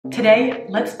Today,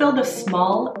 let's build a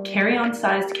small, carry-on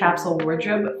sized capsule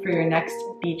wardrobe for your next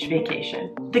beach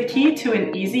vacation. The key to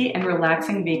an easy and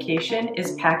relaxing vacation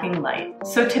is packing light.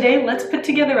 So today, let's put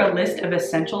together a list of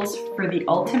essentials for the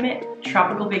ultimate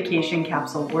tropical vacation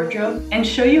capsule wardrobe and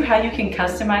show you how you can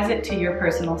customize it to your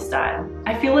personal style.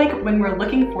 I feel like when we're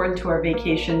looking forward to our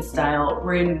vacation style,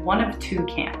 we're in one of two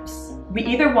camps. We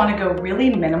either want to go really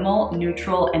minimal,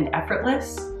 neutral, and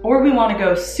effortless, or we want to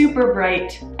go super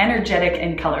bright, energetic,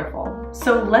 and colorful.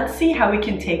 So let's see how we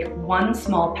can take one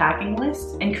small packing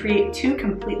list and create two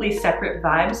completely separate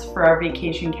vibes for our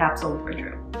vacation capsule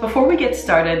wardrobe. Before we get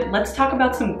started, let's talk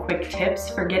about some quick tips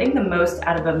for getting the most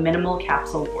out of a minimal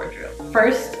capsule wardrobe.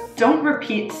 First, don't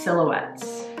repeat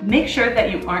silhouettes. Make sure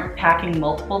that you aren't packing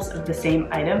multiples of the same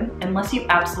item unless you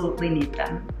absolutely need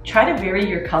them. Try to vary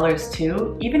your colors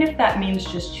too, even if that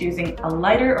means just choosing a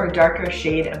lighter or darker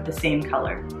shade of the same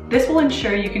color. This will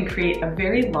ensure you can create a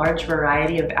very large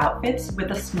variety of outfits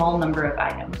with a small number of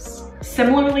items.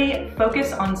 Similarly,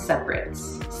 focus on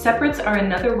separates. Separates are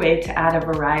another way to add a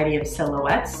variety of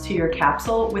silhouettes to your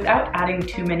capsule without adding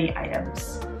too many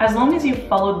items. As long as you've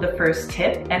followed the first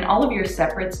tip and all of your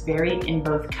separates vary in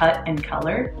both cut and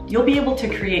color, you'll be able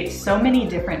to create so many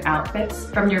different outfits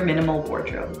from your minimal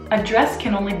wardrobe. A dress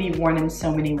can only be worn in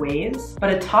so many ways,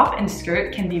 but a top and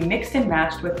skirt can be mixed and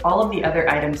matched with all of the other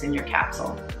items in your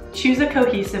capsule. Choose a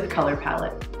cohesive color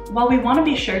palette. While we want to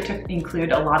be sure to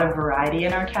include a lot of variety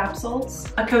in our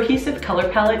capsules, a cohesive color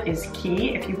palette is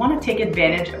key if you want to take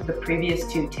advantage of the previous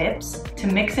two tips to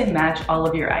mix and match all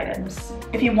of your items.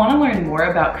 If you want to learn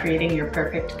more about creating your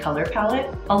perfect color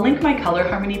palette, I'll link my color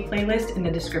harmony playlist in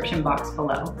the description box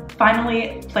below.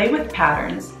 Finally, play with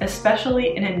patterns,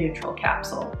 especially in a neutral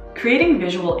capsule. Creating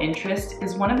visual interest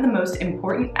is one of the most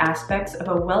important aspects of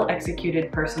a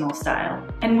well-executed personal style.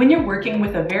 And when you're working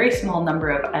with a very small number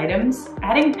of items,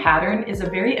 adding pattern is a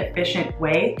very efficient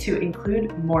way to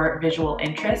include more visual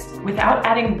interest without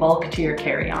adding bulk to your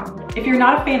carry-on. If you're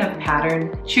not a fan of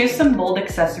pattern, choose some bold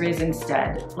accessories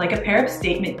instead, like a pair of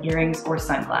statement earrings or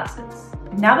sunglasses.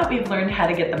 Now that we've learned how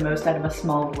to get the most out of a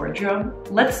small wardrobe,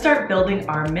 let's start building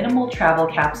our minimal travel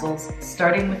capsules,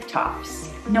 starting with tops.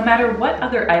 No matter what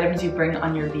other items you bring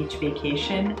on your beach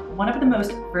vacation, one of the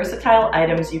most versatile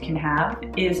items you can have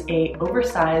is an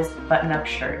oversized button-up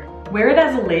shirt. Wear it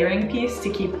as a layering piece to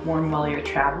keep warm while you're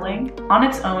traveling, on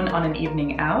its own on an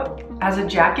evening out, as a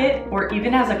jacket, or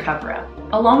even as a cover-up.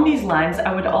 Along these lines,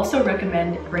 I would also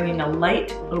recommend bringing a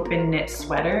light open knit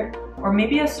sweater, or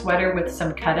maybe a sweater with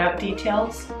some cutout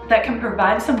details that can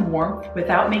provide some warmth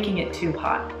without making it too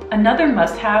hot. Another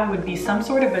must-have would be some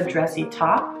sort of a dressy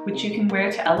top, which you can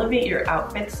wear to elevate your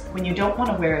outfits when you don't want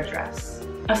to wear a dress.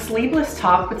 A sleeveless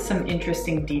top with some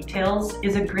interesting details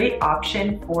is a great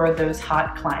option for those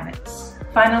hot climates.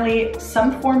 Finally,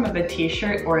 some form of a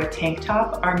t-shirt or a tank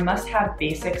top are must-have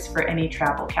basics for any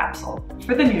travel capsule.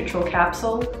 For the neutral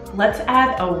capsule, let's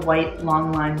add a white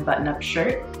long-line button-up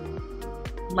shirt,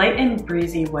 light and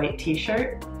breezy white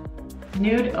t-shirt,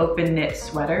 nude open knit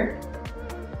sweater,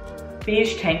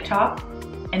 beige tank top,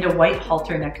 and a white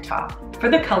halter neck top. For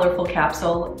the colorful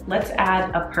capsule, let's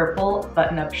add a purple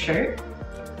button-up shirt,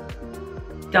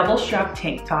 double strap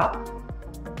tank top,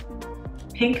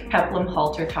 pink peplum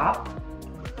halter top,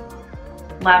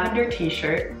 lavender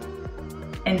t-shirt,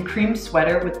 and cream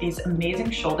sweater with these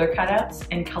amazing shoulder cutouts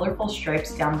and colorful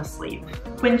stripes down the sleeve.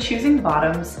 When choosing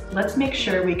bottoms, let's make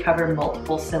sure we cover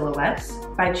multiple silhouettes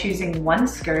by choosing one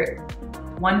skirt,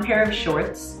 one pair of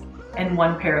shorts, and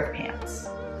one pair of pants.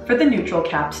 For the neutral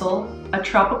capsule, a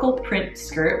tropical print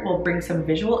skirt will bring some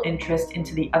visual interest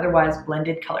into the otherwise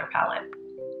blended color palette.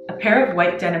 A pair of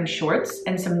white denim shorts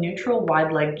and some neutral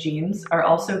wide leg jeans are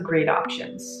also great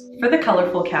options. For the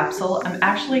colorful capsule, I'm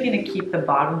actually going to keep the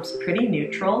bottoms pretty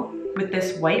neutral with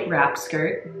this white wrap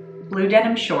skirt, blue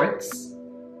denim shorts,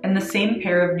 and the same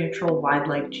pair of neutral wide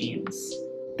leg jeans.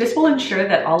 This will ensure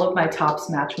that all of my tops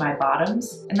match my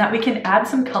bottoms and that we can add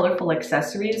some colorful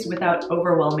accessories without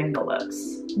overwhelming the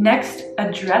looks. Next,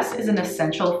 a dress is an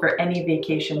essential for any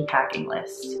vacation packing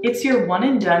list. It's your one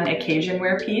and done occasion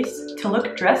wear piece to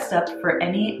look dressed up for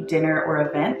any dinner or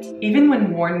event, even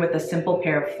when worn with a simple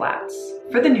pair of flats.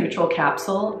 For the neutral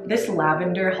capsule, this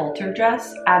lavender halter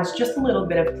dress adds just a little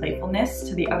bit of playfulness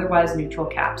to the otherwise neutral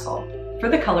capsule. For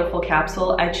the colorful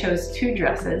capsule, I chose two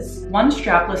dresses, one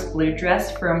strapless blue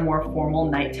dress for a more formal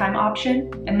nighttime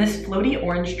option, and this floaty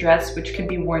orange dress which could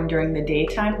be worn during the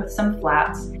daytime with some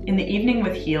flats, in the evening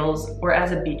with heels, or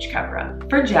as a beach cover-up.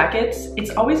 For jackets, it's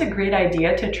always a great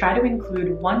idea to try to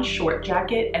include one short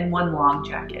jacket and one long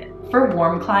jacket. For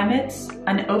warm climates,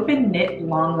 an open knit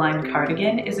long line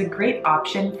cardigan is a great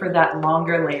option for that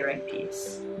longer layering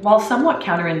piece. While somewhat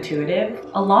counterintuitive,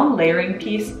 a long layering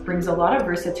piece brings a lot of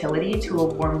versatility to a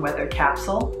warm weather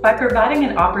capsule by providing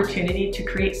an opportunity to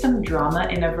create some drama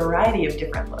in a variety of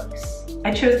different looks.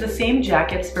 I chose the same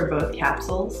jackets for both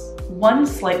capsules, one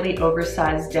slightly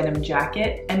oversized denim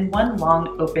jacket and one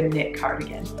long open knit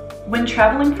cardigan. When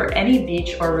traveling for any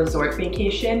beach or resort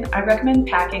vacation, I recommend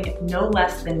packing no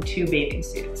less than 2 bathing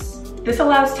suits. This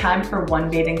allows time for one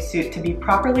bathing suit to be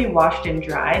properly washed and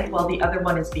dried while the other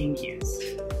one is being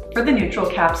used. For the neutral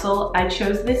capsule, I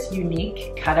chose this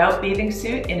unique cutout bathing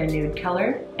suit in a nude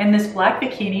color and this black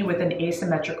bikini with an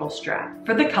asymmetrical strap.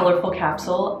 For the colorful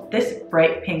capsule, this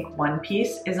bright pink one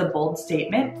piece is a bold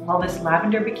statement, while this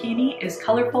lavender bikini is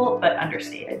colorful but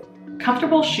understated.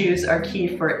 Comfortable shoes are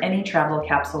key for any travel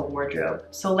capsule wardrobe,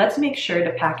 so let's make sure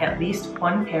to pack at least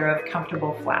one pair of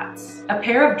comfortable flats. A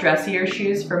pair of dressier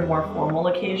shoes for more formal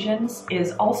occasions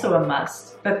is also a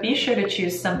must, but be sure to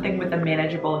choose something with a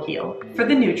manageable heel. For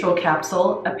the neutral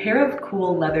capsule, a pair of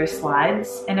cool leather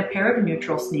slides and a pair of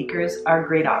neutral sneakers are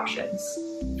great options.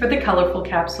 For the colorful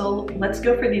capsule, let's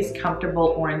go for these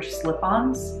comfortable orange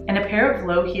slip-ons and a pair of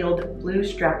low-heeled blue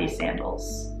strappy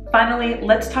sandals. Finally,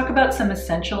 let's talk about some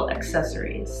essential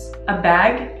accessories. A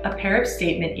bag, a pair of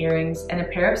statement earrings, and a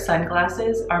pair of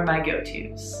sunglasses are my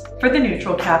go-tos. For the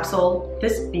neutral capsule,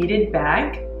 this beaded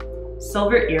bag,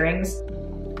 silver earrings,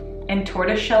 and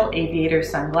tortoiseshell aviator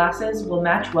sunglasses will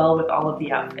match well with all of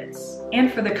the outfits.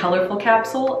 And for the colorful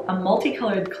capsule, a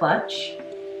multicolored clutch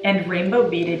and rainbow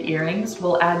beaded earrings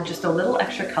will add just a little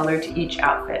extra color to each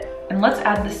outfit. And let's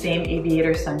add the same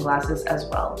aviator sunglasses as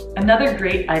well. Another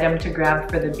great item to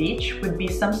grab for the beach would be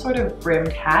some sort of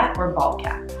brimmed hat or ball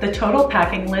cap. The total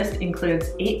packing list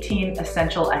includes 18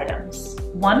 essential items: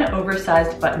 1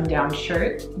 oversized button-down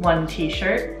shirt, 1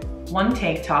 t-shirt, 1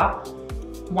 tank top,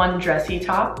 1 dressy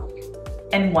top,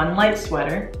 and 1 light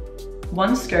sweater,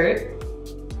 1 skirt,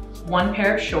 1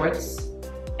 pair of shorts,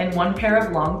 and 1 pair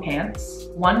of long pants,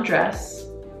 1 dress,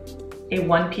 a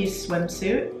one-piece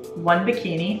swimsuit, 1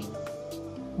 bikini,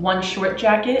 1 short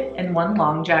jacket and 1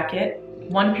 long jacket,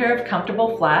 1 pair of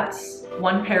comfortable flats,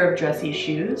 1 pair of dressy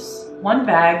shoes, 1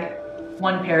 bag,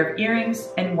 1 pair of earrings,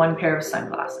 and 1 pair of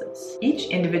sunglasses. Each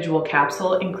individual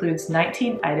capsule includes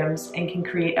 19 items and can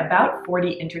create about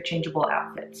 40 interchangeable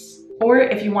outfits. Or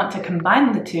if you want to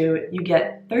combine the two, you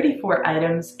get 34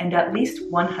 items and at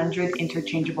least 100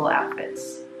 interchangeable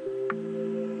outfits.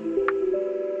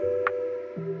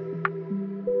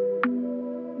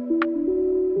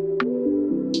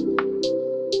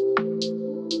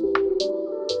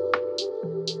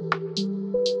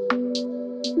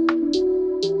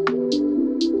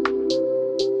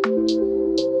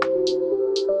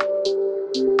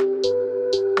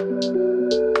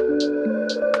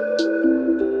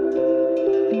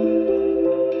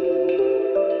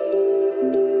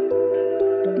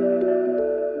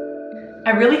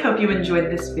 I really hope you enjoyed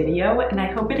this video, and I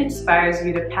hope it inspires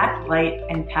you to pack light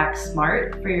and pack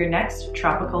smart for your next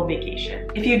tropical vacation.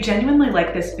 If you genuinely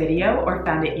liked this video or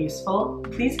found it useful,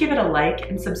 please give it a like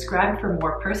and subscribe for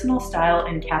more personal style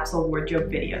and capsule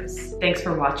wardrobe videos. Thanks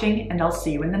for watching, and I'll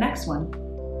see you in the next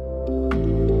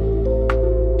one.